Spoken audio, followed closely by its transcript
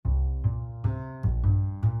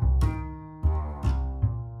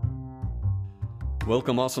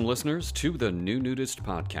Welcome, awesome listeners, to the New Nudist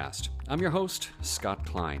Podcast. I'm your host, Scott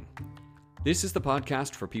Klein. This is the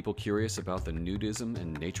podcast for people curious about the nudism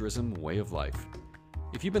and naturism way of life.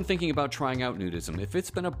 If you've been thinking about trying out nudism, if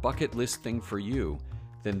it's been a bucket list thing for you,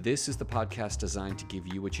 then this is the podcast designed to give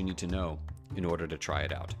you what you need to know in order to try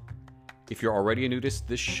it out. If you're already a nudist,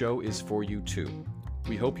 this show is for you too.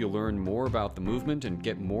 We hope you'll learn more about the movement and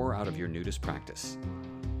get more out of your nudist practice.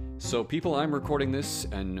 So people, I'm recording this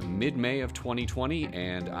in mid-May of 2020,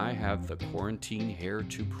 and I have the quarantine hair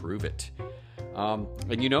to prove it.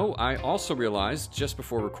 I also realized just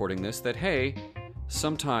before recording this that, hey,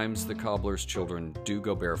 sometimes the cobbler's children do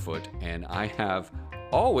go barefoot, and I have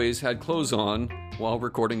always had clothes on while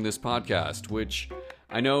recording this podcast, which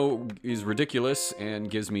I know is ridiculous and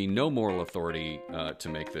gives me no moral authority to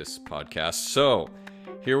make this podcast. So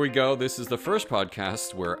here we go. This is the first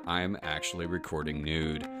podcast where I'm actually recording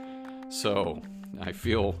nude. So I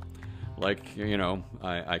feel like,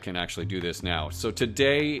 I can actually do this now. So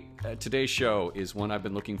today's show is one I've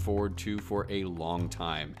been looking forward to for a long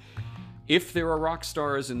time. If there are rock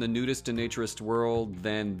stars in the nudist and naturist world,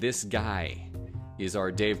 then this guy is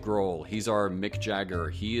our Dave Grohl. He's our Mick Jagger.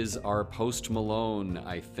 He is our Post Malone.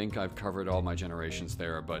 I think I've covered all my generations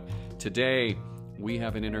there. But today we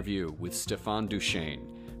have an interview with Stefan Duchesne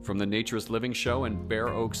from the Naturist Living Show and Bare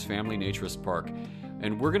Oaks Family Naturist Park.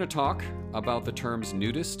 And we're going to talk about the terms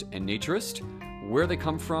nudist and naturist, where they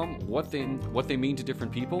come from, what they mean to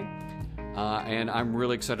different people. And I'm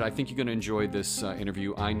really excited. I think you're going to enjoy this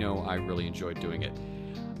interview. I know I really enjoyed doing it.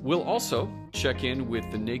 We'll also check in with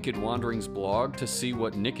the Naked Wanderings blog to see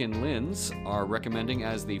what Nick and Linz are recommending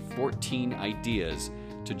as the 14 ideas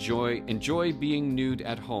to enjoy being nude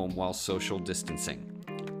at home while social distancing.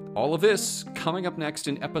 All of this coming up next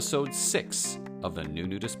in episode 6 of the New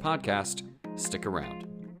Nudist Podcast. Stick around.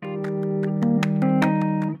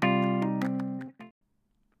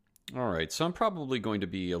 All right, so I'm probably going to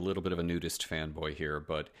be a little bit of a nudist fanboy here,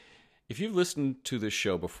 but if you've listened to this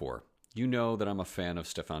show before, you know that I'm a fan of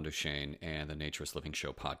Stefan Duchesne and the Naturist Living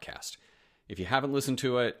Show podcast. If you haven't listened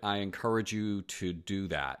to it, I encourage you to do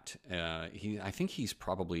that. I think he's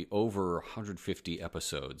probably over 150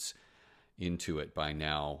 episodes into it by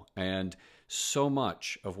now, and so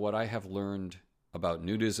much of what I have learned about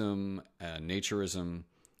nudism and naturism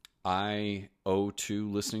I owe to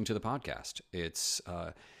listening to the podcast.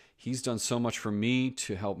 He's done so much for me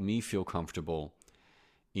to help me feel comfortable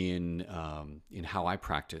in how I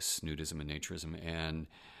practice nudism and naturism,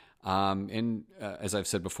 and as I've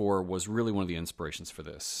said before, was really one of the inspirations for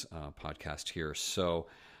this podcast here. So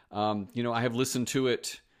I have listened to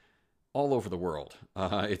it all over the world.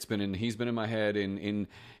 He's been in my head in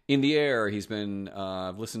the air.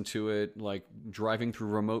 I've listened to it like driving through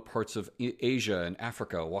remote parts of Asia and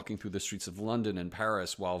Africa, walking through the streets of London and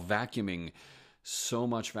Paris while vacuuming. So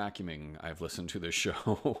much vacuuming I've listened to this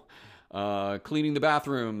show. Cleaning the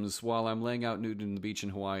bathrooms while I'm laying out nude on the beach in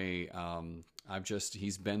Hawaii.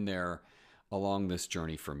 He's been there along this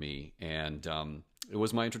journey for me. And it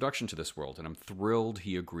was my introduction to this world. And I'm thrilled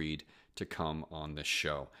he agreed to come on this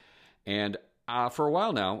show. And for a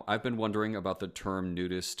while now, I've been wondering about the term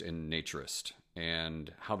nudist and naturist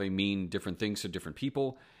and how they mean different things to different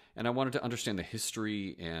people. And I wanted to understand the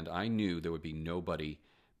history, and I knew there would be nobody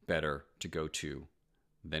better to go to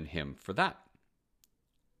than him for that.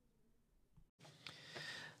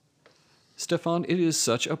 Stefan, it is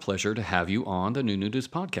such a pleasure to have you on the New Nudist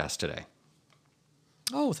Podcast today.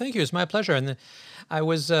 Oh, thank you. It's my pleasure. And I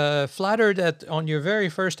was flattered that on your very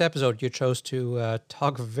first episode, you chose to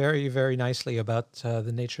talk very, very nicely about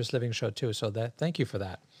the Naturist Living Show too. So thank you for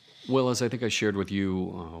that. Well, as I think I shared with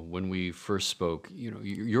you when we first spoke,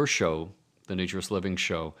 your show, the Naturist Living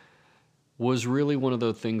Show, was really one of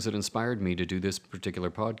the things that inspired me to do this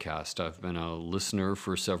particular podcast. I've been a listener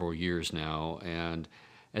for several years now, and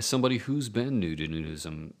as somebody who's been new to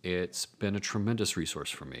nudism, it's been a tremendous resource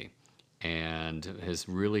for me, and has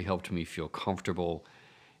really helped me feel comfortable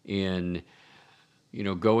in,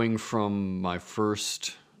 going from my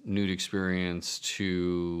first nude experience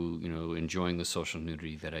to, enjoying the social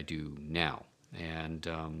nudity that I do now. And,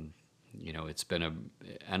 it's been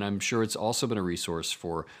and I'm sure it's also been a resource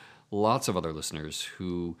for lots of other listeners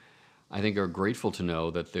who I think are grateful to know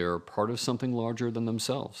that they're part of something larger than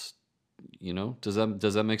themselves. Does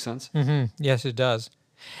that make sense? Mm-hmm. Yes, it does.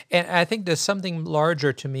 And I think there's something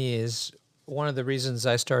larger to me is one of the reasons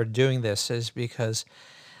I started doing this is because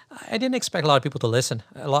I didn't expect a lot of people to listen.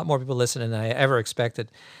 A lot more people listen than I ever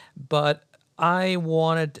expected. But I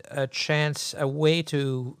wanted a way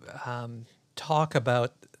to talk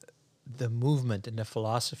about the movement and the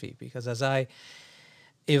philosophy, because as I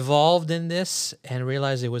evolved in this and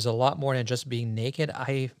realized it was a lot more than just being naked,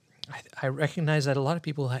 I recognize that a lot of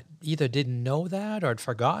people either didn't know that or had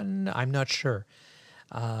forgotten. I'm not sure.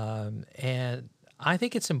 And I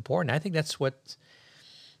think it's important. I think that's what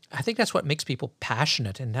makes people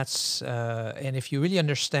passionate, and and if you really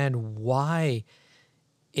understand why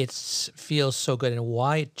it feels so good and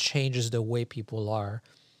why it changes the way people are,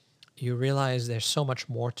 you realize there's so much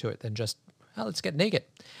more to it than just, well, let's get naked.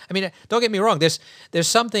 I mean, don't get me wrong. There's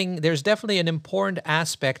definitely an important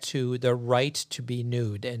aspect to the right to be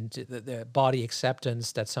nude and to the body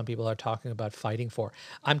acceptance that some people are talking about fighting for.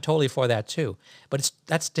 I'm totally for that too, but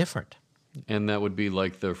that's different. And that would be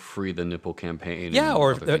like the Free the Nipple campaign. Yeah, and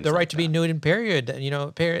or other the things right like to be that. nude in period. You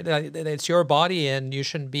know, period. It's your body, and you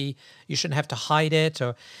shouldn't have to hide it.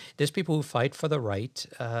 Or there's people who fight for the right.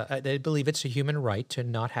 They believe it's a human right to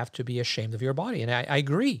not have to be ashamed of your body, and I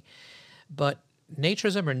agree. But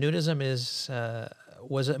naturism or nudism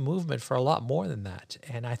was a movement for a lot more than that,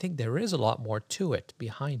 and I think there is a lot more to it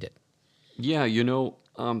behind it. Yeah,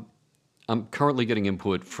 I'm currently getting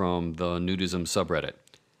input from the nudism subreddit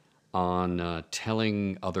on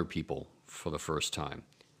telling other people for the first time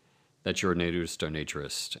that you're a nudist or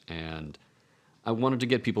naturist, and I wanted to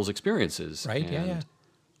get people's experiences. Right? And Yeah, yeah.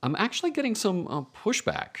 I'm actually getting some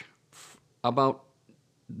pushback about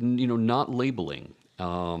not labeling,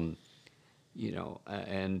 and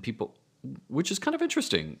people, which is kind of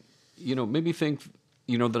interesting. Made me think,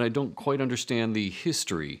 that I don't quite understand the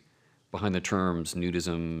history behind the terms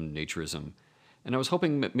nudism, naturism, and I was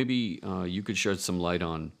hoping that maybe you could shed some light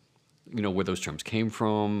on where those terms came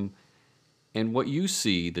from, and what you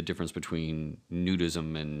see the difference between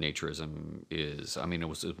nudism and naturism is. I mean,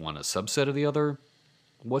 was one a subset of the other?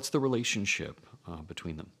 What's the relationship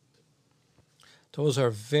between them? Those are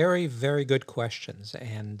very, very good questions.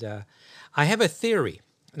 And I have a theory.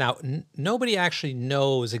 Now, nobody actually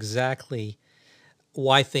knows exactly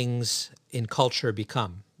why things in culture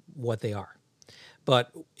become what they are.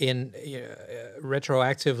 But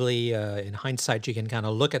retroactively, in hindsight, you can kind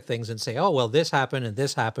of look at things and say, oh, well, this happened and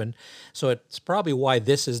this happened. So it's probably why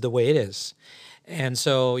this is the way it is. And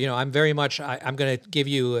so, I'm very much, I'm going to give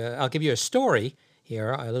you, I'll give you a story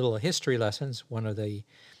here, a little history lessons. One of the,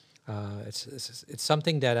 it's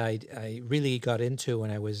something that I really got into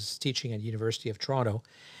when I was teaching at University of Toronto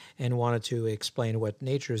and wanted to explain what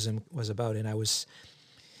naturism was about. And I was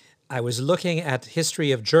looking at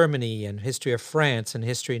history of Germany and history of France and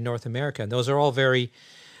history in North America. And those are all things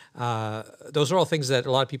that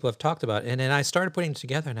a lot of people have talked about. And then I started putting them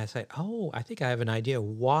together and I said, oh, I think I have an idea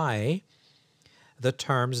why the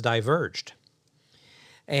terms diverged.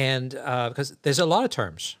 And because there's a lot of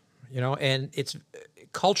terms, and it's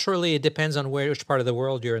culturally, it depends on which part of the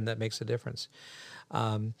world you're in that makes a difference.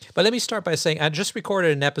 But let me start by saying I just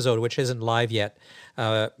recorded an episode which isn't live yet.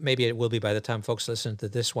 Maybe it will be by the time folks listen to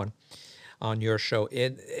this one on your show.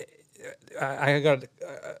 I got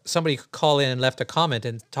somebody call in and left a comment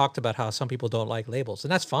and talked about how some people don't like labels,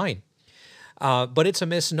 and that's fine. But it's a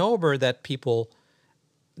misnomer that people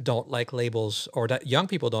don't like labels or that young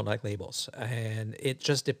people don't like labels. And it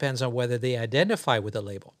just depends on whether they identify with a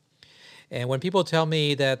label. And when people tell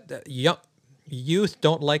me that youth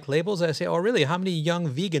don't like labels, I say, oh, really? How many young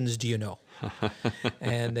vegans do you know?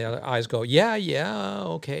 And their eyes go, yeah,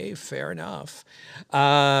 okay, fair enough.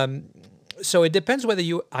 So it depends whether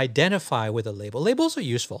you identify with a label. Labels are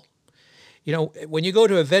useful. When you go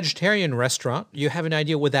to a vegetarian restaurant, you have an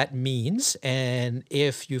idea what that means. And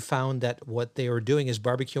if you found that what they were doing is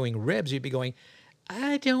barbecuing ribs, you'd be going,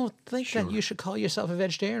 I don't think that you should call yourself a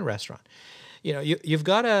vegetarian restaurant. You've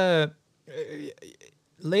got to...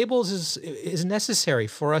 labels is necessary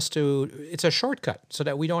for us to... It's a shortcut so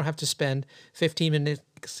that we don't have to spend 15 minutes...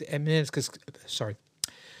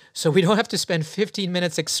 So we don't have to spend 15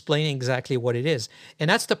 minutes explaining exactly what it is. And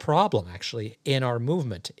that's the problem, actually, in our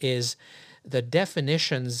movement, is the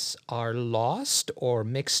definitions are lost or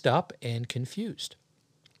mixed up and confused.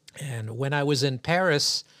 And when I was in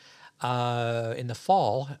Paris in the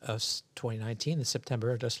fall of 2019, in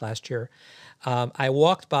September, just last year, I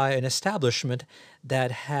walked by an establishment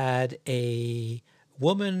that had a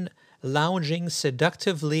woman lounging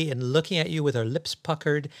seductively and looking at you with her lips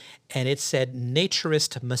puckered, and it said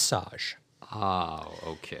naturist massage. Ah,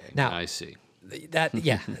 okay. Now, I see. That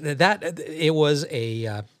it was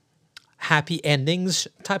a happy endings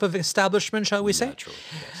type of establishment, shall we say? Naturally,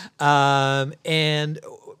 yes. And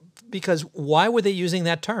because why were they using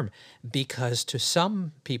that term? Because to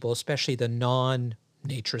some people, especially the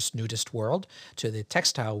non-naturist nudist world, to the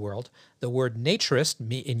textile world, the word naturist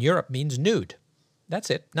in Europe means nude. That's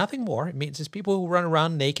it. Nothing more. It means it's people who run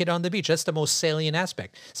around naked on the beach. That's the most salient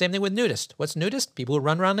aspect. Same thing with nudist. What's nudist? People who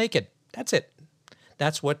run around naked. That's it.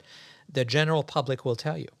 That's what the general public will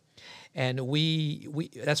tell you. And we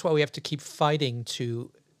that's why we have to keep fighting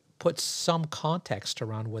to put some context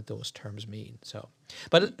around what those terms mean. So,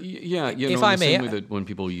 but Yeah, if I the same may, way that when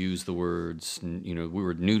people use the words,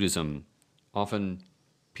 word nudism, often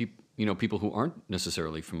people who aren't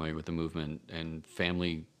necessarily familiar with the movement and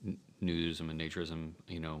family nudism and naturism,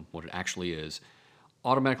 what it actually is,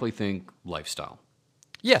 automatically think lifestyle.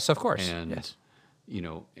 yes, of course. And Yes.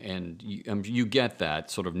 you get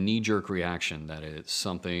that sort of knee-jerk reaction that it's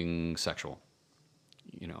something sexual,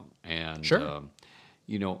 and Sure.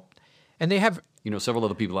 you know, And they have several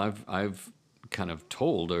other people I've kind of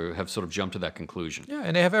told or have sort of jumped to that conclusion. Yeah,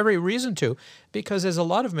 and they have every reason to, because there's a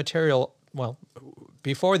lot of material. Well,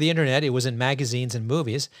 before the internet, it was in magazines and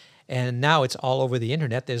movies, and now it's all over the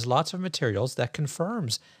internet. There's lots of materials that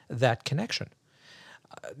confirms that connection.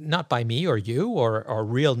 Not by me or you or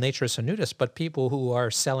real naturists and nudists, but people who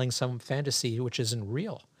are selling some fantasy which isn't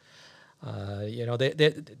real.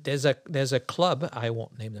 There's a club, I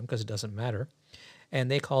won't name them because it doesn't matter, and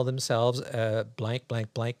they call themselves blank,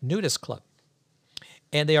 blank, blank nudist club.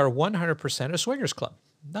 And they are 100% a swingers club.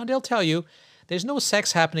 Now, they'll tell you there's no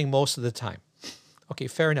sex happening most of the time. Okay,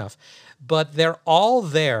 fair enough. But they're all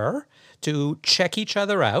there to check each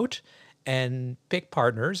other out and pick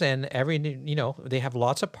partners. And they have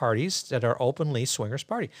lots of parties that are openly swingers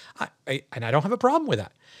party. And I don't have a problem with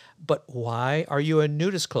that. But why are you a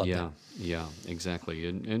nudist club then? Yeah, exactly.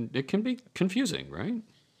 And it can be confusing, right?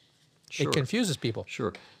 Sure. It confuses people.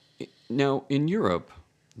 Sure. Now, in Europe,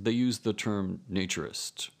 they use the term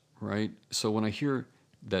naturist, right? So when I hear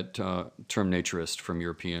that term naturist from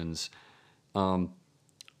Europeans,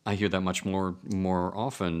 I hear that much more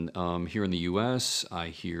often. Here in the U.S., I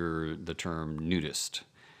hear the term nudist,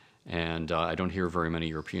 and I don't hear very many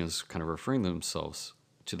Europeans kind of referring themselves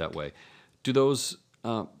to that way. Do those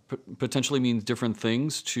potentially mean different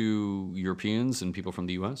things to Europeans and people from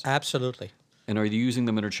the U.S.? Absolutely. And are you using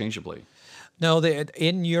them interchangeably? No,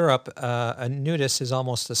 in Europe, a nudist is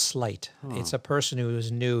almost a slight. It's a person who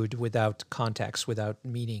is nude without context, without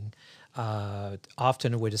meaning,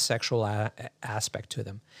 often with a sexual aspect to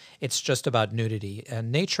them. It's just about nudity.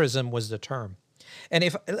 And naturism was the term.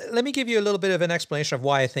 And let me give you a little bit of an explanation of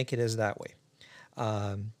why I think it is that way.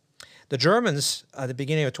 The Germans, at the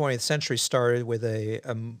beginning of the 20th century, started with a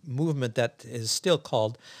movement that is still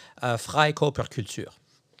called Freie Körperkultur,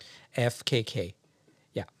 FKK.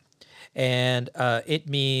 And it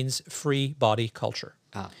means free body culture.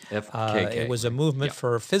 FKK. It was a movement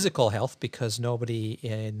for physical health because nobody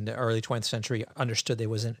in the early 20th century understood there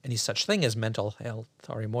wasn't any such thing as mental health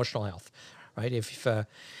or emotional health, right?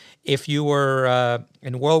 If you were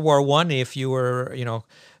in World War I, if you were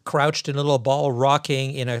crouched in a little ball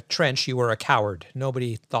rocking in a trench, you were a coward.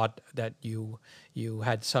 Nobody thought that you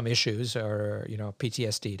had some issues or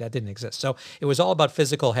PTSD. That didn't exist. So it was all about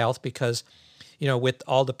physical health because with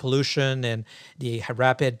all the pollution and the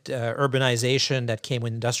rapid urbanization that came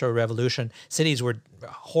with the Industrial Revolution, cities were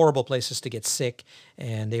horrible places to get sick,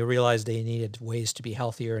 and they realized they needed ways to be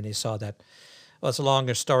healthier, and they saw that, well, it's a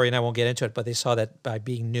longer story, and I won't get into it, but they saw that by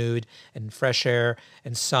being nude and fresh air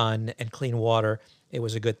and sun and clean water, it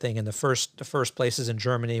was a good thing. And the first places in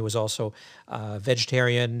Germany was also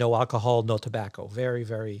vegetarian, no alcohol, no tobacco. Very,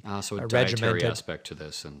 very so a regimented dietary aspect to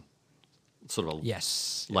this and sort of a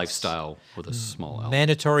lifestyle with a small L.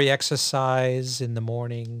 Mandatory exercise in the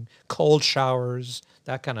morning, cold showers,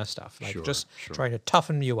 that kind of stuff. Like trying to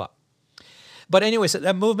toughen you up. But anyways,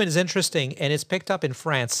 that movement is interesting, and it's picked up in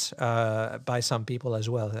France by some people as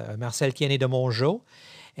well. Marcel Quesnay de Mongeau,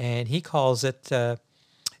 and he calls it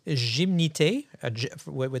gymnité,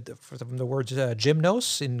 from the word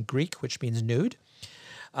gymnos in Greek, which means nude.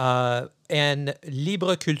 And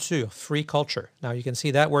libre culture, free culture. Now you can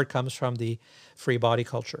see that word comes from the free body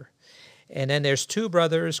culture. And then there's two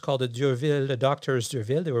brothers called the doctors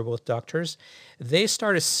Durville. They were both doctors. They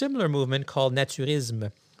started a similar movement called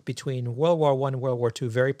naturisme between World War I and World War II,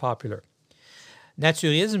 very popular.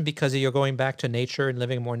 Naturism, because you're going back to nature and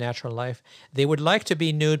living a more natural life. They would like to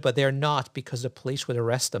be nude, but they're not because the police would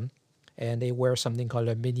arrest them, and they wear something called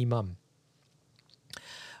a minimum.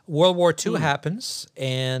 World War II happens,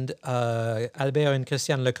 and Albert and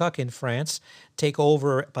Christian Lecoq in France take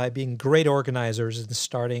over by being great organizers and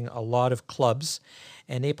starting a lot of clubs.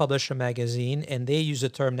 And they publish a magazine, and they use the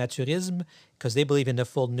term naturisme because they believe in the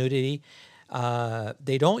full nudity.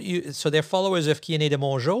 They don't use, so they're followers of Quesnay de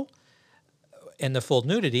Mongeau and the full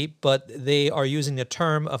nudity, but they are using the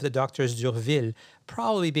term of the doctors Durville,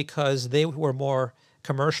 probably because they were more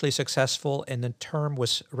commercially successful, and the term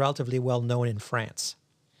was relatively well known in France.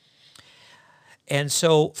 And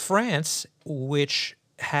so France, which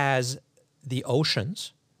has the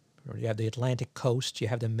oceans, you have the Atlantic coast, you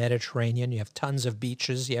have the Mediterranean, you have tons of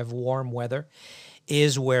beaches, you have warm weather,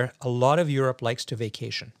 is where a lot of Europe likes to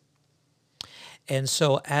vacation. And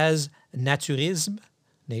so as naturism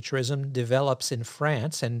develops in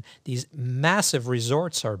France and these massive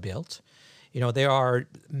resorts are built, there are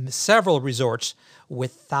several resorts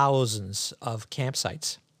with thousands of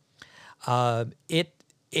campsites.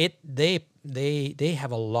 They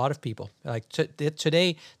have a lot of people. Like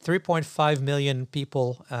today, 3.5 million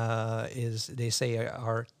people they say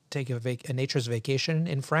are taking a nature's vacation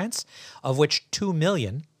in France, of which 2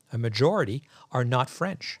 million, a majority, are not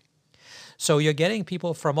French. So you're getting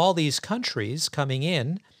people from all these countries coming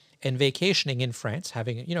in and vacationing in France,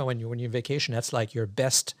 having, when you vacation, that's like your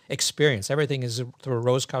best experience. Everything is through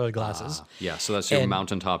rose-colored glasses. Yeah, so that's your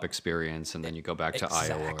mountaintop experience, and then you go back to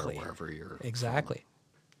Exactly. Iowa or wherever you're Exactly.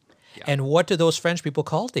 Yeah. And what do those French people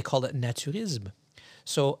call it? They call it naturisme.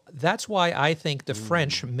 So that's why I think the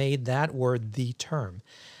French made that word the term.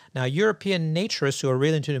 Now, European naturists who are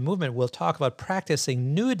really into the movement will talk about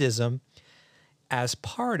practicing nudism as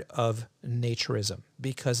part of naturism,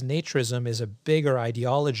 because naturism is a bigger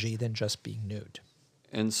ideology than just being nude.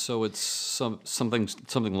 And so it's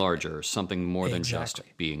something larger, something more than just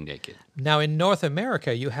Exactly. being naked. Now, in North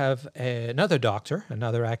America, you have another doctor,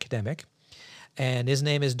 another academic, and his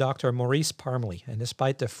name is Dr. Maurice Parmelee. And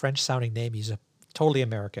despite the French-sounding name, he's totally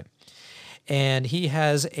American. And he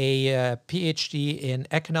has a PhD in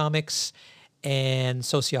economics and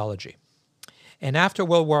sociology. And after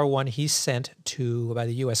World War I, he's sent by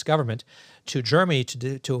the U.S. government to Germany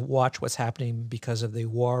to watch what's happening because of the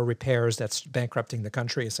war repairs that's bankrupting the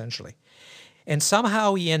country, essentially. And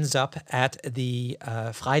somehow he ends up at the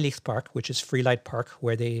Freilichtpark, which is Freelight Park,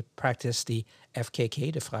 where they practice the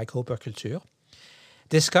FKK, the Freikörperkultur,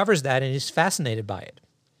 discovers that and is fascinated by it.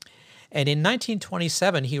 And in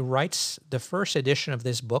 1927, he writes the first edition of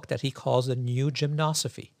this book that he calls the New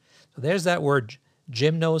Gymnosophy. So there's that word,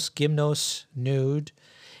 gymnos, nude.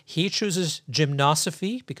 He chooses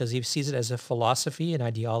gymnosophy because he sees it as a philosophy and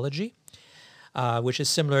ideology, which is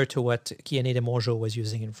similar to what Quiéné de Mongeau was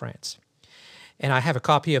using in France. And I have a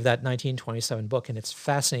copy of that 1927 book, and it's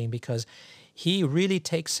fascinating because he really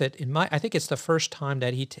takes it I think it's the first time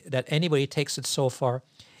that anybody takes it so far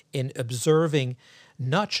in observing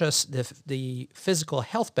not just the physical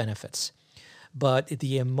health benefits, but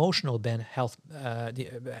the emotional health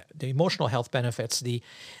benefits,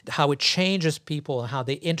 how it changes people, how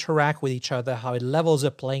they interact with each other, how it levels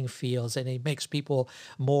the playing fields, and it makes people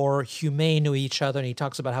more humane to each other. And he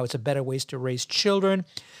talks about how it's a better way to raise children,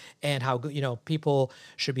 and how people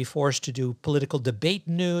should be forced to do political debate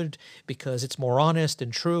nude because it's more honest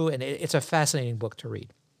and true. And it's a fascinating book to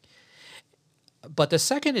read. But the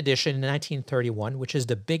second edition in 1931, which is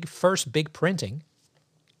the first big printing,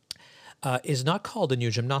 is not called the New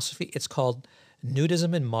Gymnosophy. It's called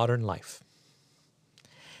Nudism in Modern Life.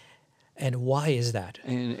 And why is that?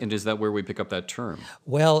 And is that where we pick up that term?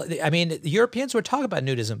 Well, I mean, the Europeans would talk about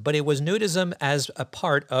nudism, but it was nudism as a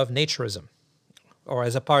part of naturism, or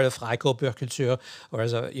as a part of Freikörperkultur, or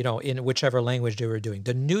as in whichever language they were doing.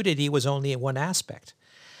 The nudity was only one aspect.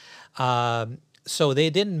 So they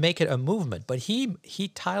didn't make it a movement, but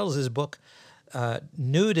he titles his book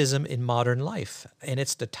Nudism in Modern Life, and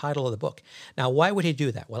it's the title of the book. Now, why would he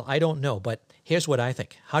do that? Well, I don't know, but here's what I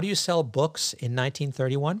think. How do you sell books in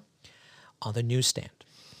 1931? On the newsstand.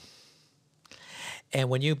 And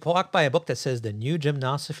when you walk by a book that says the New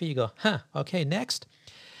Gymnosophy, you go, okay, next.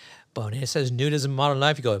 But when it says Nudism in Modern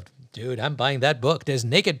Life, you go, dude, I'm buying that book. There's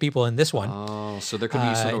naked people in this one. Oh, so there could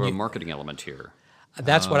be sort of a marketing element here.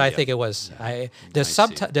 That's what I think it was. Yeah.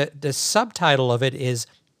 The subtitle of it is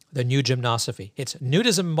The New Gymnosophy. It's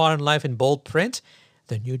Nudism in Modern Life in bold print,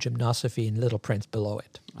 The New Gymnosophy in little print below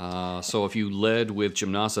it. So if you led with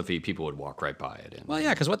gymnosophy, people would walk right by it. Well,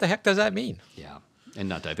 yeah, because what the heck does that mean? Yeah, and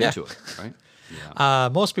not dive into it, right? Yeah.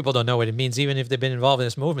 Most people don't know what it means, even if they've been involved in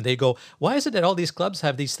this movement. They go, why is it that all these clubs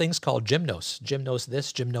have these things called gymnos? Gymnos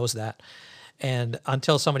this, gymnos that. And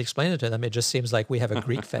until somebody explains it to them, it just seems like we have a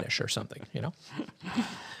Greek fetish or something, Yeah.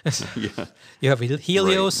 You have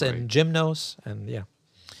Helios Right. and Gymnos, and yeah.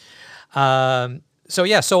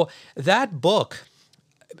 So that book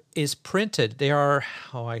is printed. There are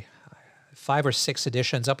 5 or 6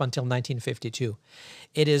 editions up until 1952.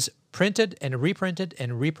 It is printed and reprinted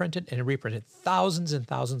and reprinted and reprinted, thousands and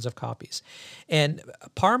thousands of copies. And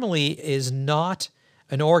Parmelee is not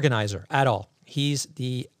an organizer at all. He's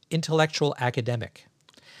the intellectual academic.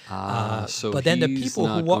 So but then the he's people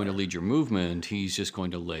not who going to lead your movement. He's just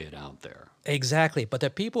going to lay it out there. exactly, but the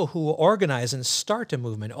people who organize and start a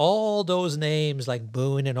movement, all those names like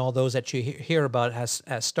Boone and all those that you hear about as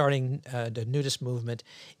starting the nudist movement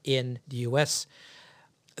in the U.S.,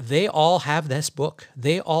 they all have this book.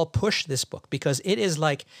 They all push this book because it is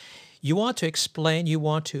like you want to explain, you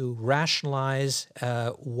want to rationalize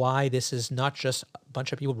why this is not just a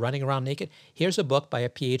bunch of people running around naked. Here's a book by a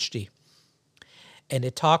PhD. And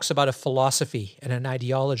it talks about a philosophy and an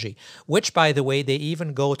ideology, which, by the way, they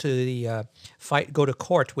even go to the go to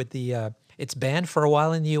court with the. It's banned for a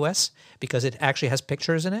while in the U.S. because it actually has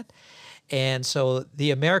pictures in it, and so the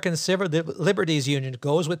American Civil Liberties Union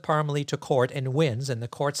goes with Parmalee to court and wins, and the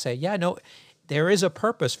courts say, yeah, no, there is a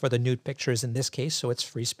purpose for the nude pictures in this case, so it's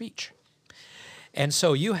free speech. And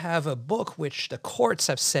so you have a book which the courts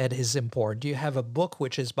have said is important. You have a book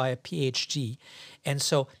which is by a PhD, and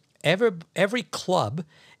so every club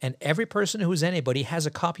and every person who's anybody has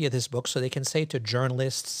a copy of this book so they can say to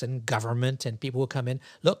journalists and government and people who come in,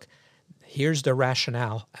 look, here's the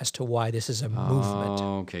rationale as to why this is a movement.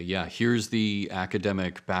 Okay, yeah. Here's the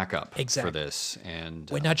academic backup Exactly. for this. And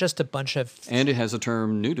We're not just a bunch of... and it has a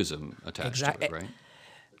term nudism attached to it, right?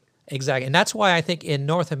 Exactly. And that's why I think in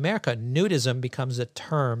North America, nudism becomes a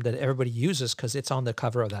term that everybody uses because it's on the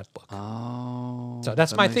cover of that book. Oh. So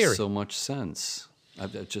that's that my makes theory. so much sense.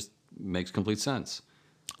 It just makes complete sense.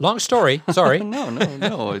 Long story. Sorry.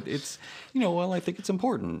 No. It's, well, I think it's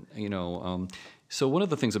important, So one of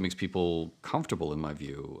the things that makes people comfortable, in my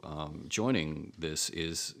view, joining this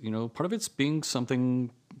is, part of it's being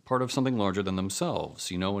part of something larger than themselves,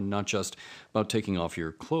 and not just about taking off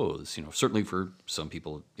your clothes. Certainly for some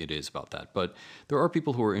people it is about that, but there are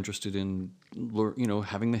people who are interested in,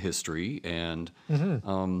 having the history and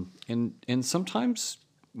sometimes,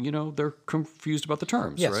 they're confused about the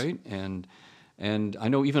terms, Yes. right? And I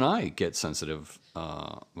know even I get sensitive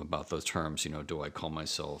about those terms. Do I call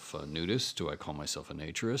myself a nudist? Do I call myself a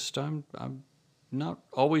naturist? I'm not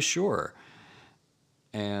always sure.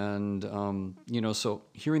 And so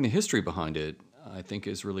hearing the history behind it, I think,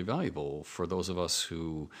 is really valuable for those of us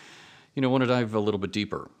who, want to dive a little bit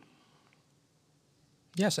deeper.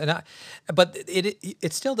 Yes, but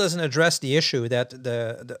it still doesn't address the issue that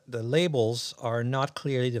the labels are not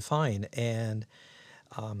clearly defined. And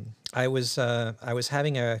I was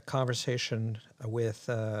having a conversation with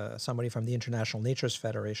somebody from the International Naturist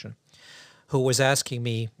Federation, who was asking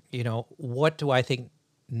me, what do I think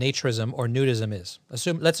naturism or nudism is?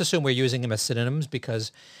 Let's assume we're using them as synonyms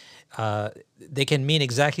because they can mean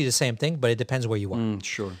exactly the same thing, but it depends where you are.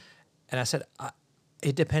 Sure. And I said,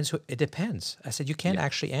 it depends. It depends. I said, you can't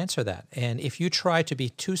actually answer that. And if you try to be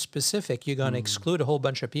too specific, you're going to exclude a whole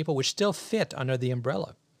bunch of people which still fit under the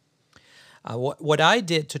umbrella. What I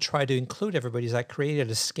did to try to include everybody is I created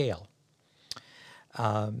a scale.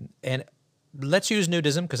 And let's use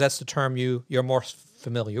nudism because that's the term you're more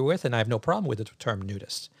familiar with, and I have no problem with the term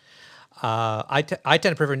nudist. I tend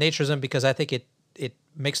to prefer naturism because I think it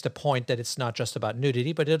makes the point that it's not just about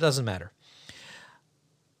nudity, but it doesn't matter.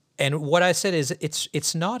 And what I said is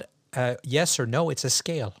it's not yes or no, it's a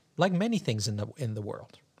scale, like many things in the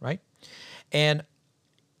world, right? And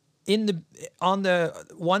on the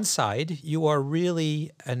one side, you are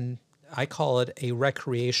really I call it a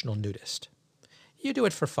recreational nudist. You do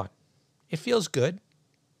it for fun. It feels good.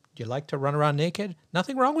 You like to run around naked.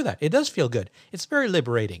 Nothing wrong with that. It does feel good. It's very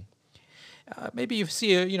liberating. Maybe you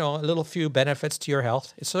see a little few benefits to your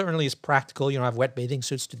health. It certainly is practical. You don't have wet bathing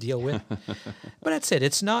suits to deal with. But that's it.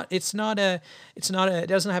 It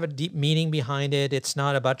doesn't have a deep meaning behind it. It's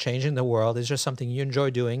not about changing the world. It's just something you enjoy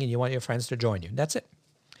doing and you want your friends to join you. That's it.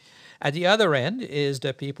 At the other end is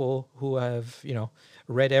the people who have,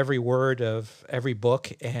 read every word of every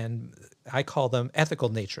book, and I call them ethical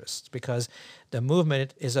naturists because the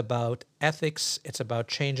movement is about ethics. It's about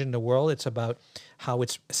changing the world. It's about how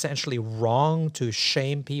it's essentially wrong to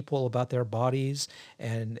shame people about their bodies,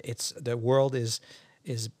 and the world is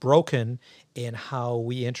broken in how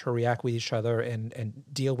we interact with each other and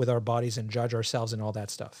deal with our bodies and judge ourselves and all that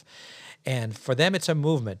stuff. And for them, it's a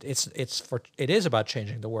movement. It is about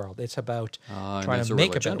changing the world. It's about trying to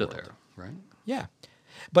make a better world. There, right? Yeah.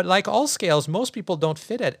 But like all scales, most people don't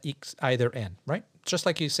fit at either end, right? Just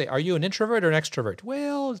like you say, are you an introvert or an extrovert?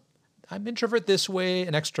 Well, I'm introvert this way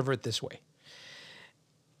and extrovert this way.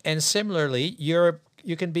 And similarly, you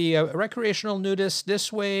can be a recreational nudist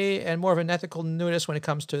this way and more of an ethical nudist when it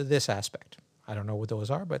comes to this aspect. I don't know what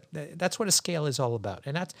those are, but that's what a scale is all about.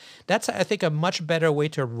 And that's I think, a much better way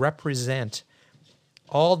to represent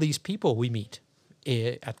all these people we meet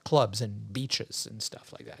at clubs and beaches and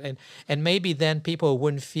stuff like that. And maybe then people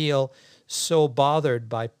wouldn't feel so bothered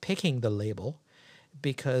by picking the label,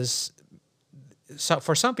 because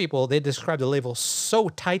for some people, they describe the label so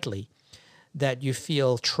tightly that you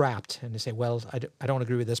feel trapped, and they say, well, I don't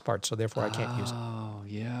agree with this part, so therefore I can't use it. Oh,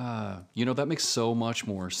 yeah. That makes so much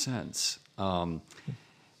more sense. And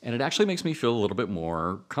it actually makes me feel a little bit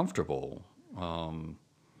more comfortable,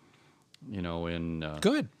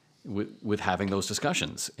 Good. with having those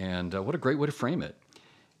discussions. And what a great way to frame it.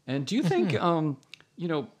 And do you think,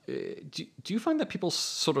 do you find that people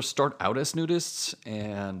sort of start out as nudists,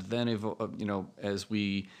 and then, as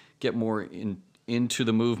we get more into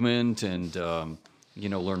the movement and,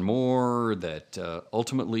 learn more, that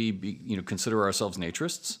ultimately, consider ourselves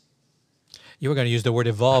naturists? You were going to use the word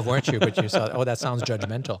evolve, weren't you? But you thought, oh, that sounds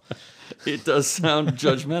judgmental. It does sound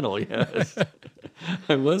judgmental, yes.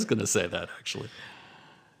 I was going to say that, actually.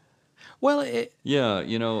 Well, Yeah,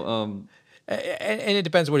 and it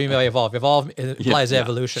depends what you mean by evolve. Evolve implies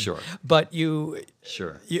evolution. Sure. But you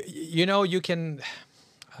can,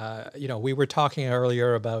 we were talking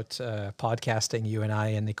earlier about podcasting, you and I,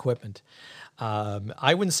 and equipment.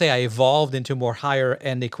 I wouldn't say I evolved into more higher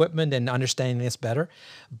end equipment and understanding this better,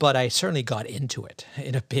 but I certainly got into it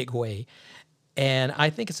in a big way. And I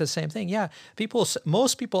think it's the same thing. Yeah,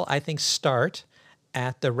 most people, I think, start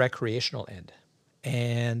at the recreational end.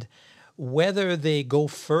 And whether they go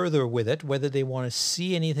further with it, whether they want to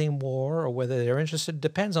see anything more, or whether they're interested,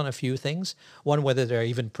 depends on a few things. One, whether they're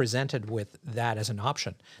even presented with that as an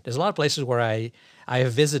option. There's a lot of places where I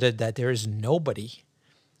have visited that there is nobody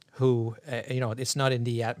who, it's not in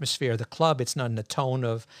the atmosphere of the club. It's not in the tone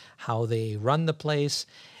of how they run the place.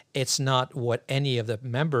 It's not what any of the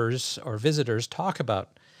members or visitors talk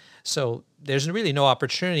about. So there's really no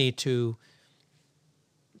opportunity to...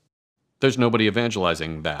 There's nobody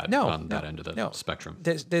evangelizing that on that end of the no. spectrum.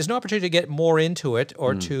 There's no opportunity to get more into it,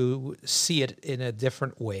 or to see it in a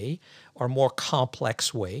different way or more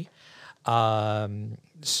complex way.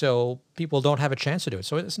 So people don't have a chance to do it.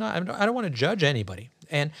 So it's not. I don't want to judge anybody.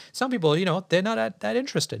 And some people, they're not that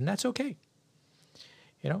interested, and that's okay.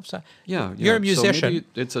 So you're a musician. So maybe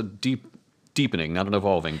it's a deepening, not an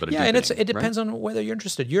evolving, but a deepening. And it depends on whether you're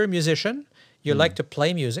interested. You're a musician. You like to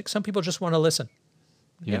play music. Some people just want to listen.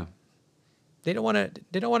 Yeah. They don't want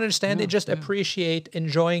to understand. They just appreciate they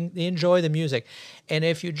enjoy the music. And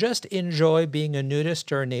if you just enjoy being a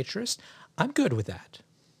nudist or a naturist, I'm good with that.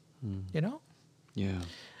 Yeah.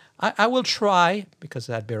 I will try, because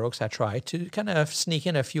at Bare Oaks I try to kind of sneak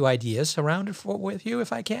in a few ideas around it with you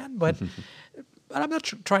if I can, but I'm not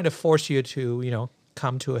trying to force you to,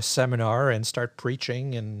 come to a seminar and start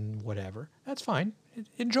preaching and whatever. That's fine.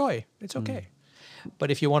 Enjoy. It's okay.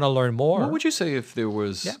 But if you want to learn more... What would you say if there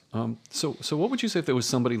was... So what would you say if there was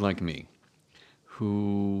somebody like me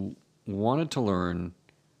who wanted to learn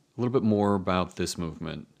a little bit more about this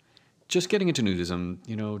movement, just getting into nudism,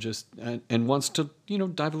 and wants to,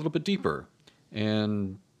 dive a little bit deeper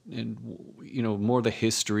and more of the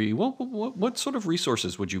history? What sort of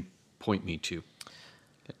resources would you point me to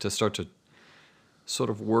start to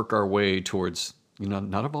sort of work our way towards...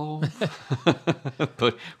 not evolve,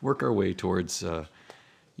 but work our way towards,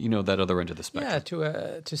 that other end of the spectrum.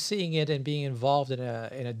 Yeah, to seeing it and being involved in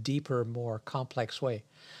a deeper, more complex way.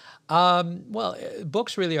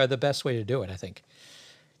 Books really are the best way to do it, I think.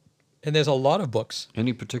 And there's a lot of books.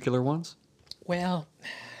 Any particular ones? Well,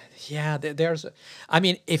 yeah,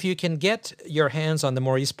 if you can get your hands on the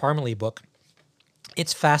Maurice Parmelee book,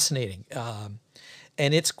 it's fascinating.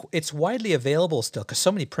 And it's widely available still, because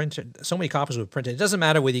so many copies were printed. It doesn't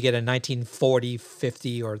matter whether you get a 1940,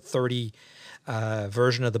 50, or 30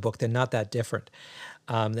 version of the book. They're not that different.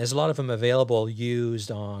 There's a lot of them available used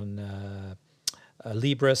on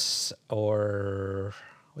Libris, or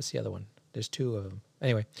what's the other one? There's two of them.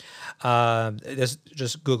 Anyway, there's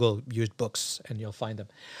just Google used books and you'll find them.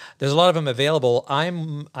 There's a lot of them available.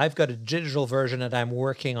 I've got a digital version that I'm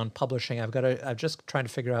working on publishing. I'm just trying to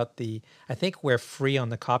figure out I think we're free on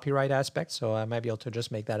the copyright aspect, so I might be able to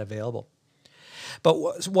just make that available.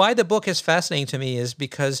 But why the book is fascinating to me is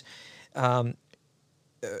because first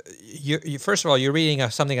of all, you're reading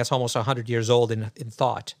something that's almost 100 years old in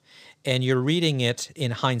thought, and you're reading it in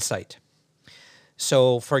hindsight.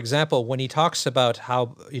 So, for example, when he talks about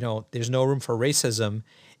how there's no room for racism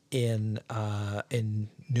in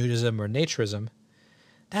nudism or naturism,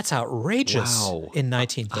 That's outrageous Wow. in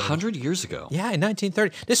 1930. 100 years ago. Yeah, in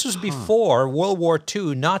 1930. This was before World War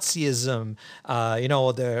II, Nazism,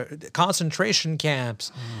 the concentration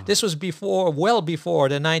camps. This was well before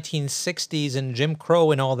the 1960s and Jim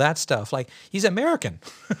Crow and all that stuff. Like, he's American.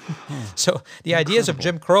 So the ideas of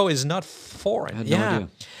Jim Crow is not foreign. I had no idea.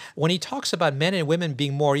 When he talks about men and women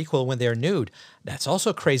being more equal when they're nude, that's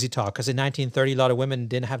also crazy talk, because in 1930, a lot of women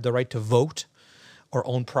didn't have the right to vote or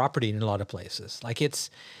own property in a lot of places. Like, it's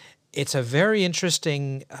a very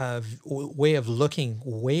interesting way of looking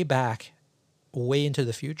way back, way into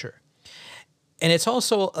the future. And it's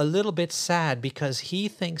also a little bit sad, because he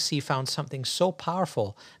thinks he found something so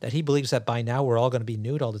powerful that he believes that by now we're all going to be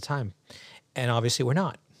nude all the time. And obviously we're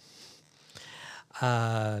not.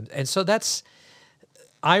 And so that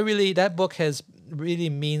book really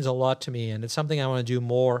means a lot to me, and it's something I want to do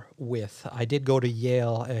more with. I did go to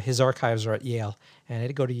Yale. His archives are at Yale, and I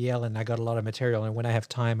did go to Yale, and I got a lot of material, and when I have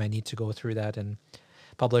time, I need to go through that and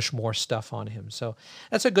publish more stuff on him. So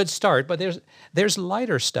that's a good start, but there's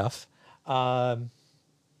lighter stuff. There's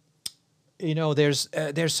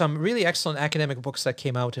some really excellent academic books that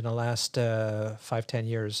came out in the last 5-10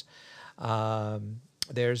 years.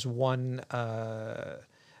 There's one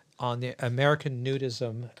on the American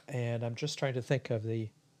nudism, and I'm just trying to think of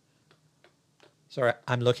sorry,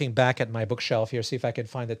 I'm looking back at my bookshelf here, see if I can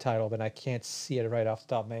find the title, but I can't see it right off the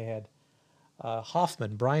top of my head.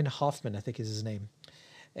 Brian Hoffman, I think is his name.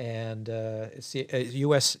 And it's the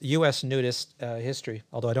U.S. nudist history,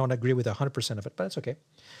 although I don't agree with 100% of it, but it's okay.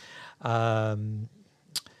 And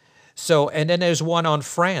then there's one on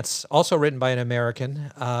France, also written by an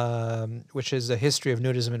American, which is the history of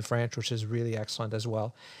nudism in France, which is really excellent as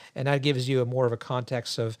well. And that gives you more of a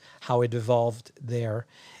context of how it evolved there,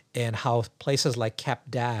 and how places like Cap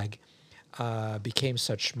d'Agde became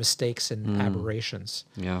such mistakes and aberrations.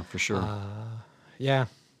 Yeah, for sure. Yeah.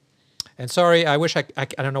 And sorry, I wish I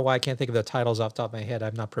don't know why I can't think of the titles off the top of my head.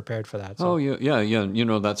 I'm not prepared for that. So. Oh, yeah.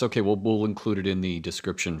 That's okay. We'll include it in the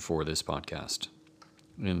description for this podcast.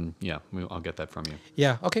 And yeah, I'll get that from you.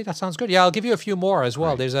 Yeah. Okay, that sounds good. Yeah, I'll give you a few more as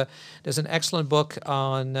well. Right. There's an excellent book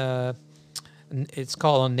on it's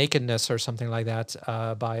called On Nakedness or something like that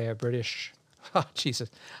by a British. Oh,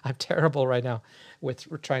 Jesus, I'm terrible right now with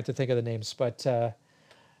trying to think of the names. But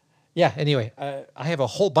yeah. Anyway, I have a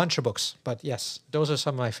whole bunch of books. But yes, those are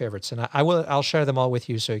some of my favorites, and I'll share them all with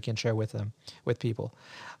you so you can share with people.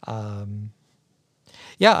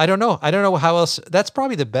 Yeah, I don't know how else. That's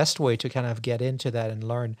probably the best way to kind of get into that and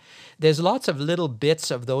learn. There's lots of little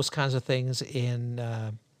bits of those kinds of things in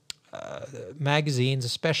magazines,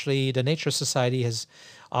 especially the Nature Society has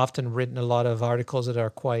often written a lot of articles that are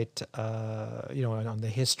quite, on the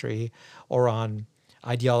history or on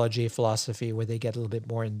ideology, philosophy, where they get a little bit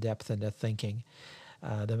more in depth in their thinking.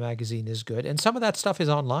 The magazine is good. And some of that stuff is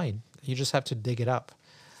online. You just have to dig it up.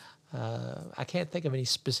 I can't think of any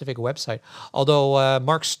specific website, although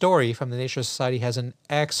Mark Story from the Nature Society has an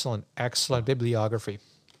excellent bibliography.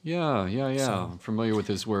 Yeah. I'm familiar with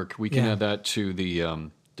his work. We can add that to the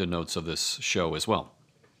notes of this show as well.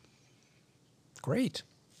 Great.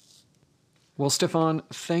 Well, Stefan,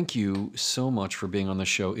 thank you so much for being on the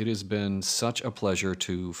show. It has been such a pleasure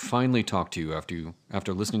to finally talk to you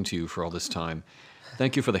after listening to you for all this time.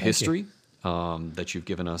 Thank you for the history that you've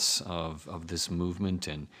given us of this movement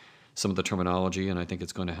and some of the terminology, and I think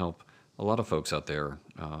it's going to help a lot of folks out there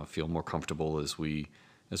feel more comfortable as we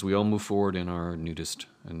all move forward in our nudist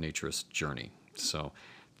and naturist journey. So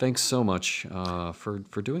thanks so much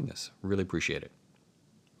for doing this. Really appreciate it.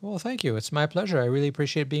 Well, thank you. It's my pleasure. I really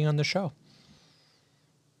appreciate being on the show.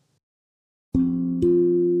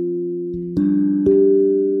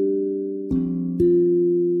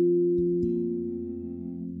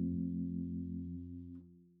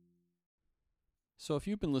 So if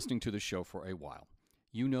you've been listening to the show for a while,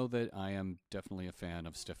 you know that I am definitely a fan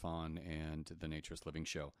of Stefan and the Naturist Living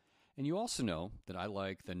Show. And you also know that I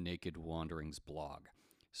like the Naked Wanderings blog.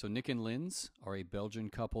 So Nick and Linz are a Belgian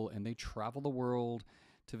couple, and they travel the world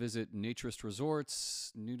to visit naturist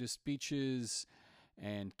resorts, nudist beaches,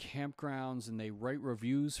 and campgrounds, and they write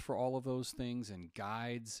reviews for all of those things and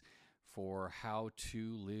guides for how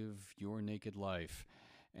to live your naked life.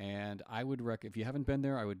 And I would if you haven't been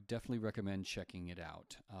there, I would definitely recommend checking it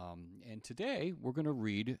out. And today we're going to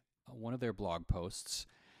read one of their blog posts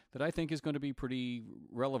that I think is going to be pretty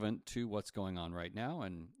relevant to what's going on right now.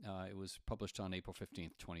 And it was published on April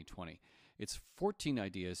 15th, 2020. It's 14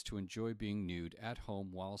 ideas to enjoy being nude at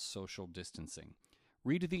home while social distancing.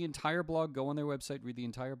 Read the entire blog, go on their website, read the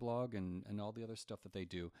entire blog and all the other stuff that they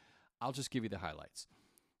do. I'll just give you the highlights.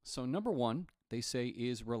 So number one, they say,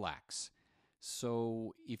 is relax.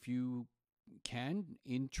 So if you can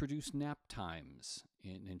introduce nap times.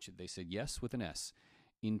 And they said yes with an S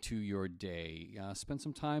into your day. Spend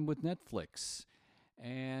some time with Netflix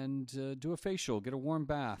and do a facial, get a warm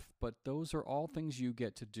bath. But those are all things you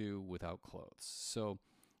get to do without clothes. So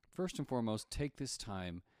first and foremost, take this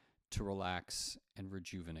time to relax and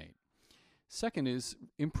rejuvenate. Second is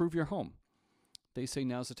improve your home. They say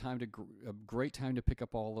now's a great time to pick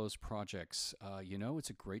up all those projects. It's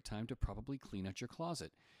a great time to probably clean out your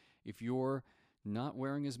closet. If you're not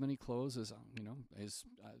wearing as many clothes as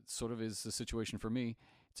sort of is the situation for me,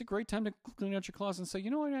 it's a great time to clean out your closet and say,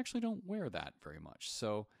 I actually don't wear that very much.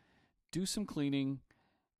 So do some cleaning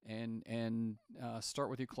and start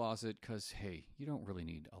with your closet because, hey, you don't really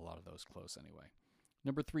need a lot of those clothes anyway.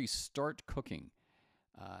 Number 3, start cooking.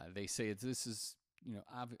 They say this is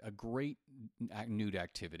a great nude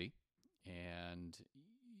activity, and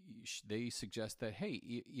they suggest that,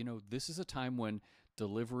 hey, this is a time when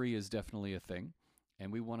delivery is definitely a thing,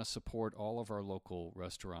 and we want to support all of our local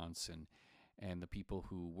restaurants and the people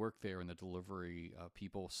who work there and the delivery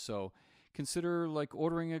people. So consider like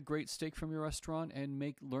ordering a great steak from your restaurant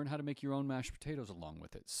and learn how to make your own mashed potatoes along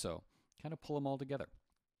with it. So kind of pull them all together.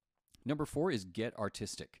 Number 4 is get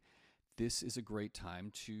artistic. This is a great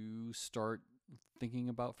time to start thinking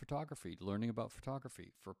about photography, learning about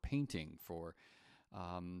photography, for painting, for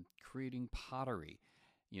creating pottery.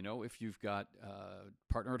 If you've got a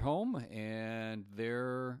partner at home and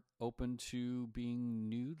they're open to being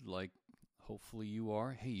nude, like hopefully you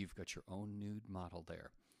are, hey, you've got your own nude model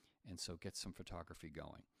there. And so get some photography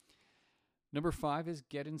going. Number 5 is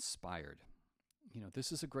get inspired.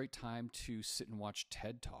 This is a great time to sit and watch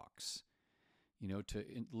TED Talks, to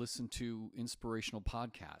listen to inspirational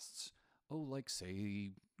podcasts. Like,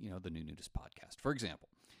 say, the New Nudist podcast, for example.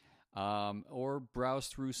 Or browse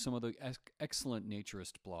through some of the excellent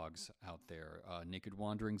naturist blogs out there. Naked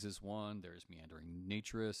Wanderings is one. There's Meandering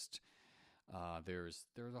Naturist. There's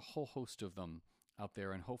a whole host of them out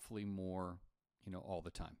there, and hopefully more, all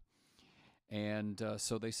the time. And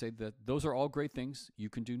so they say that those are all great things you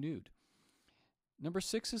can do nude. Number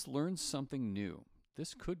 6 is learn something new.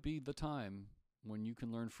 This could be the time when you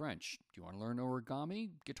can learn French. Do you want to learn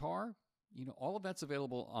origami, guitar? All of that's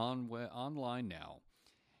available online now.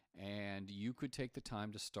 And you could take the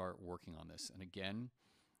time to start working on this. And again,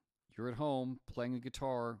 you're at home playing the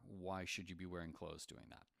guitar. Why should you be wearing clothes doing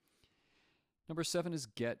that? Number 7 is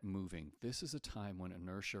get moving. This is a time when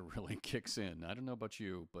inertia really kicks in. I don't know about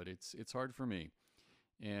you, but it's hard for me.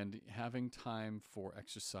 And having time for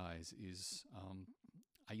exercise is,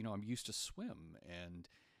 I'm used to swim, and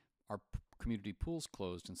our community pool's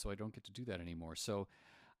closed, and so I don't get to do that anymore. So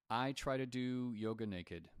I try to do yoga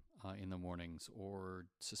naked in the mornings or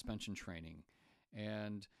suspension training.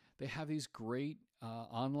 And they have these great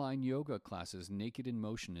online yoga classes. Naked in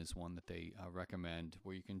Motion is one that they recommend,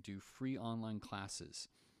 where you can do free online classes.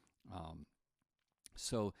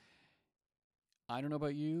 So I don't know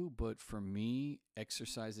about you, but for me,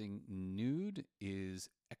 exercising nude is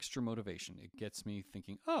extra motivation. It gets me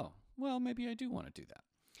thinking, maybe I do want to do that.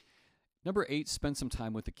 Number 8, spend some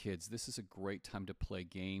time with the kids. This is a great time to play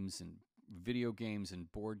games and video games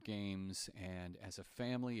and board games. And as a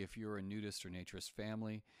family, if you're a nudist or naturist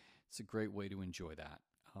family, it's a great way to enjoy that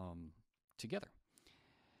together.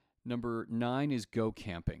 Number 9 is go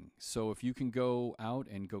camping. So if you can go out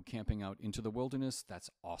and go camping out into the wilderness,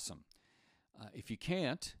 that's awesome. If you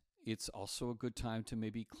can't, it's also a good time to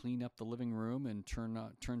maybe clean up the living room and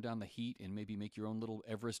turn down the heat and maybe make your own little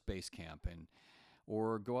Everest base camp,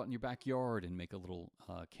 or go out in your backyard and make a little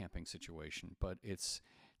camping situation. But it's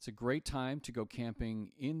a great time to go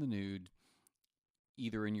camping in the nude,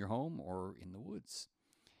 either in your home or in the woods.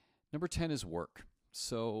 Number 10 is work.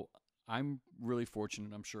 So I'm really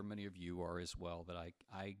fortunate, I'm sure many of you are as well, that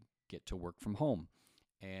I get to work from home.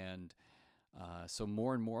 And so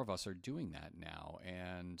more and more of us are doing that now.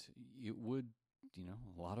 And it would,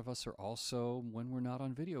 a lot of us are also, when we're not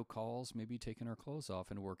on video calls, maybe taking our clothes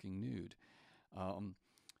off and working nude.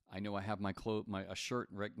 I know I have a shirt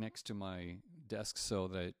right next to my desk so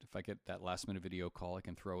that if I get that last minute video call, I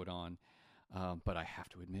can throw it on. But I have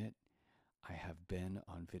to admit, I have been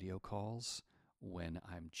on video calls when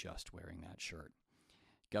I'm just wearing that shirt.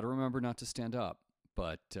 Got to remember not to stand up.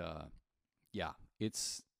 But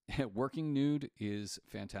it's working nude is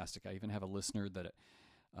fantastic. I even have a listener that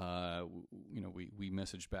we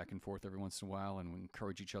message back and forth every once in a while, and we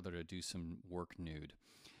encourage each other to do some work nude.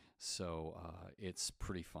 So it's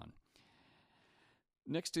pretty fun.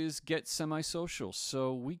 Next is get semi-social.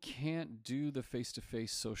 So we can't do the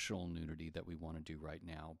face-to-face social nudity that we want to do right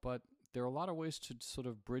now, but there are a lot of ways to sort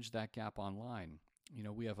of bridge that gap online.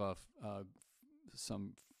 We have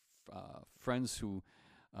some friends who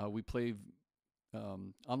we play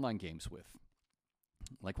online games with,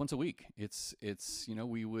 like once a week. It's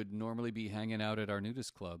we would normally be hanging out at our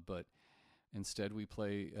nudist club, but instead we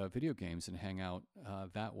play video games and hang out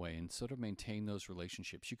that way and sort of maintain those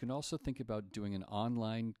relationships. You can also think about doing an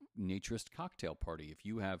online naturist cocktail party. If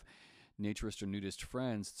you have naturist or nudist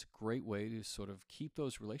friends, it's a great way to sort of keep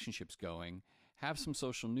those relationships going, have some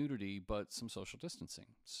social nudity, but some social distancing.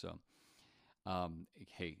 So,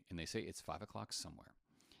 hey, and they say it's 5 o'clock somewhere.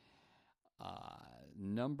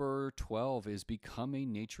 Number 12 is become a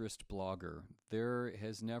naturist blogger. There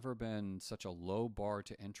has never been such a low bar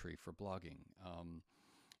to entry for blogging.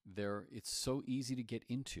 It's so easy to get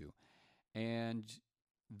into, and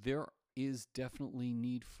there is definitely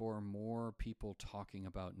need for more people talking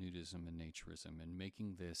about nudism and naturism and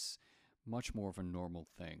making this much more of a normal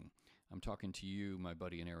thing. I'm talking to you, my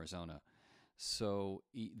buddy in Arizona. So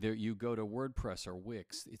there you go to WordPress or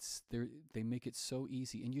Wix. They make it so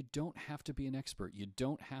easy, and you don't have to be an expert. You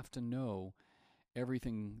don't have to know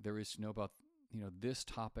everything there is to know about this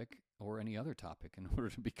topic or any other topic in order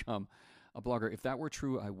to become a blogger. If that were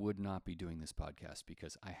true, I would not be doing this podcast,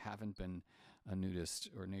 because I haven't been a nudist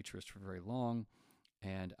or naturist for very long,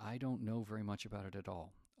 and I don't know very much about it at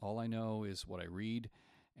all. All I know is what I read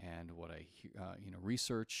and what I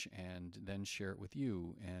research, and then share it with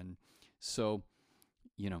you. And so,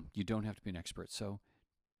 you don't have to be an expert. So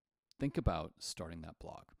think about starting that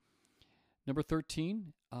blog. Number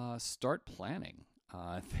 13, start planning.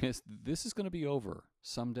 This is going to be over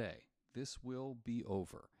someday. This will be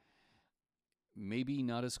over. Maybe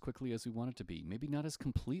not as quickly as we want it to be. Maybe not as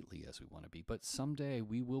completely as we want to be. But someday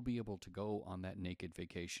we will be able to go on that naked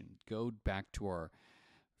vacation. Go back to our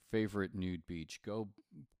favorite nude beach. Go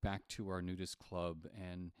back to our nudist club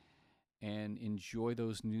and enjoy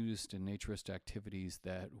those nudist and naturist activities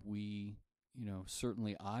that we,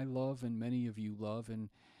 certainly I love and many of you love, and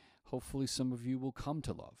hopefully some of you will come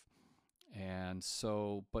to love. And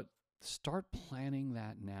so, but start planning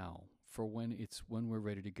that now for when we're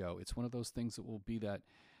ready to go. It's one of those things that will be that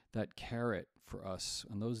carrot for us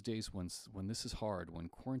on those days when this is hard, when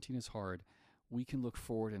quarantine is hard. We can look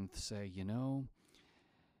forward and say,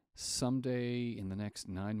 someday in the next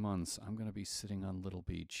 9 months, I'm going to be sitting on Little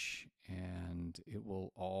Beach, and it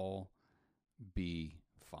will all be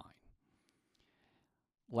fine.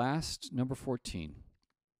 Last, number 14,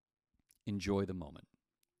 enjoy the moment.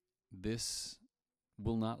 This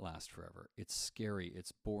will not last forever. It's scary,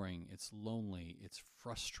 it's boring, it's lonely, it's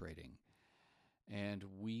frustrating. And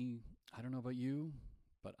I don't know about you,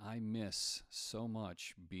 but I miss so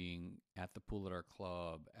much being at the pool at our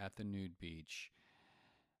club, at the nude beach,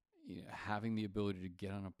 having the ability to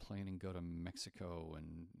get on a plane and go to Mexico,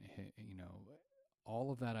 and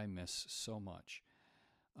all of that I miss so much.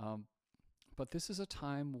 But this is a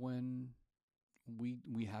time when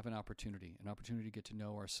we have an opportunity to get to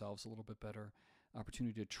know ourselves a little bit better,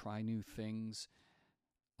 opportunity to try new things,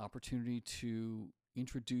 opportunity to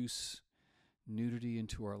introduce nudity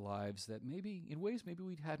into our lives that maybe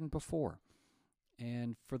we hadn't before.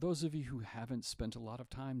 And for those of you who haven't spent a lot of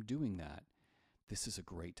time doing that, this is a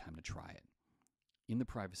great time to try it in the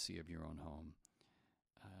privacy of your own home,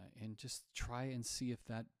 and just try and see if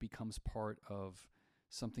that becomes part of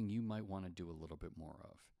something you might want to do a little bit more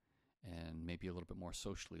of, and maybe a little bit more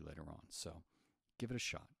socially later on. So give it a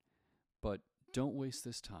shot, but don't waste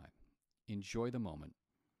this time. Enjoy the moment.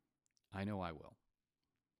 I know I will.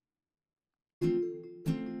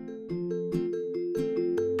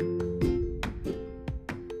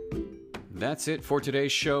 That's it for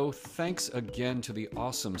today's show. Thanks again to the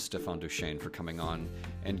awesome Stefan Duchesne for coming on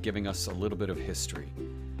and giving us a little bit of history.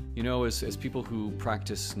 As people who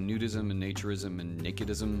practice nudism and naturism and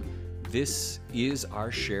nakedism, this is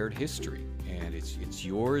our shared history. And it's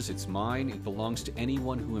yours, it's mine, it belongs to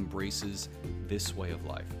anyone who embraces this way of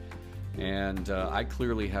life. And I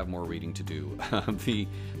clearly have more reading to do. The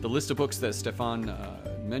list of books that Stefan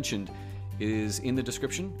mentioned is in the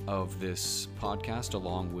description of this podcast,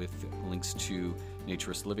 along with links to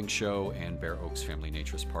Naturist Living Show and Bear Oaks Family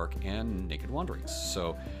Naturist Park and Naked Wanderings.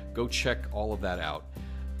 So go check all of that out.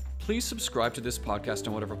 Please subscribe to this podcast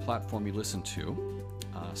on whatever platform you listen to,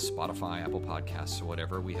 Spotify, Apple Podcasts, or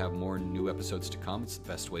whatever. We have more new episodes to come. It's the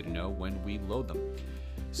best way to know when we load them.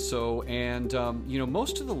 So, and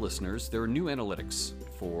most of the listeners, there are new analytics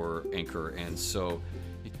for Anchor, and so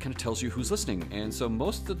it kind of tells you who's listening. And so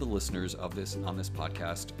most of the listeners on this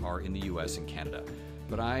podcast are in the US and Canada.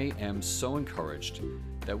 But I am so encouraged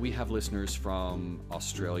that we have listeners from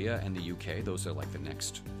Australia and the UK. Those are like the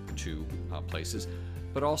next two places.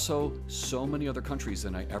 But also so many other countries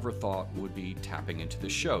than I ever thought would be tapping into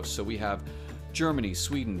this show. So we have Germany,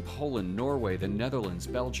 Sweden, Poland, Norway, the Netherlands,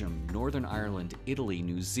 Belgium, Northern Ireland, Italy,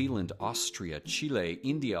 New Zealand, Austria, Chile,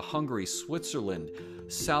 India, Hungary, Switzerland,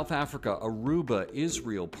 South Africa, Aruba,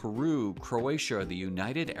 Israel, Peru, Croatia, the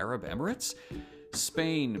United Arab Emirates,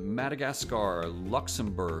 Spain, Madagascar,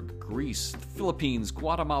 Luxembourg, Greece, the Philippines,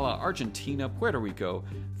 Guatemala, Argentina, Puerto Rico,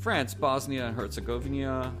 France, Bosnia and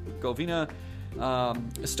Herzegovina,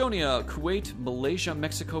 Estonia, Kuwait, Malaysia,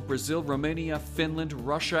 Mexico, Brazil, Romania, Finland,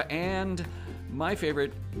 Russia, and my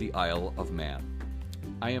favorite, the Isle of Man.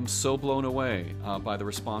 I am so blown away by the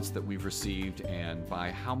response that we've received and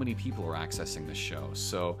by how many people are accessing this show.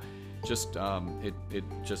 So just it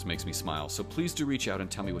just makes me smile. So please do reach out and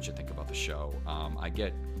tell me what you think about the show. I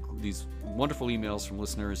get these wonderful emails from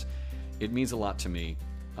listeners. It means a lot to me.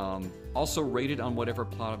 Also, rate it on whatever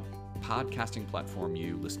podcasting platform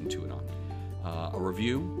you listen to it on. A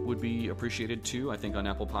review would be appreciated too. I think on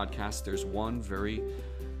Apple Podcasts there's one very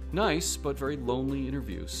nice but very lonely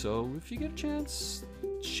interview. So if you get a chance,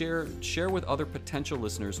 share with other potential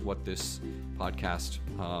listeners what this podcast,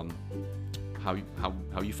 how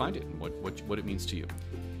you find it and what it means to you.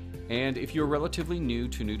 And if you're relatively new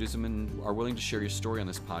to nudism and are willing to share your story on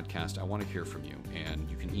this podcast, I want to hear from you. And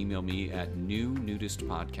you can email me at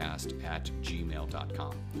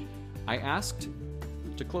newnudistpodcast@gmail.com.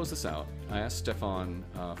 To close this out, I asked Stefan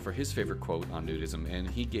for his favorite quote on nudism, and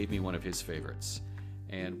he gave me one of his favorites.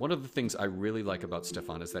 And one of the things I really like about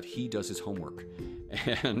Stefan is that he does his homework.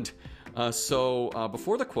 And so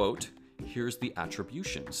before the quote, here's the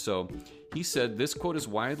attribution. So he said this quote is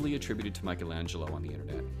widely attributed to Michelangelo on the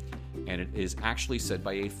internet. And it is actually said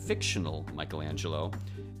by a fictional Michelangelo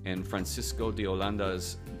in Francisco de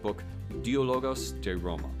Holanda's book Diálogos de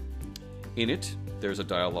Roma. In it, there's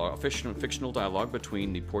a fictional dialogue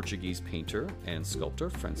between the Portuguese painter and sculptor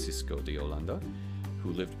Francisco de Holanda,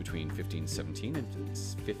 who lived between 1517 and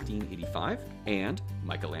 1585, and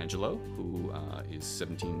Michelangelo, who is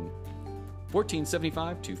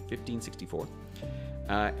 1475 to 1564.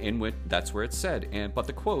 And that's where it's said. But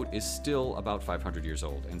the quote is still about 500 years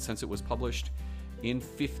old, and since it was published in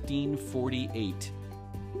 1548,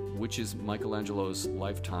 which is Michelangelo's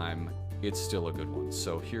lifetime, it's still a good one.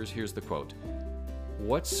 So here's the quote.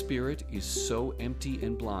 What spirit is so empty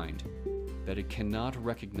and blind that it cannot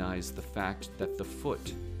recognize the fact that the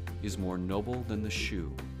foot is more noble than the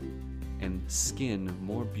shoe, and skin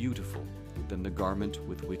more beautiful than the garment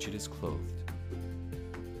with which it is clothed?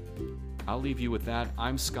 I'll leave you with that.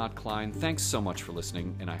 I'm Scott Klein. Thanks so much for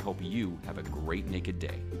listening, and I hope you have a great naked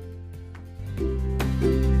day.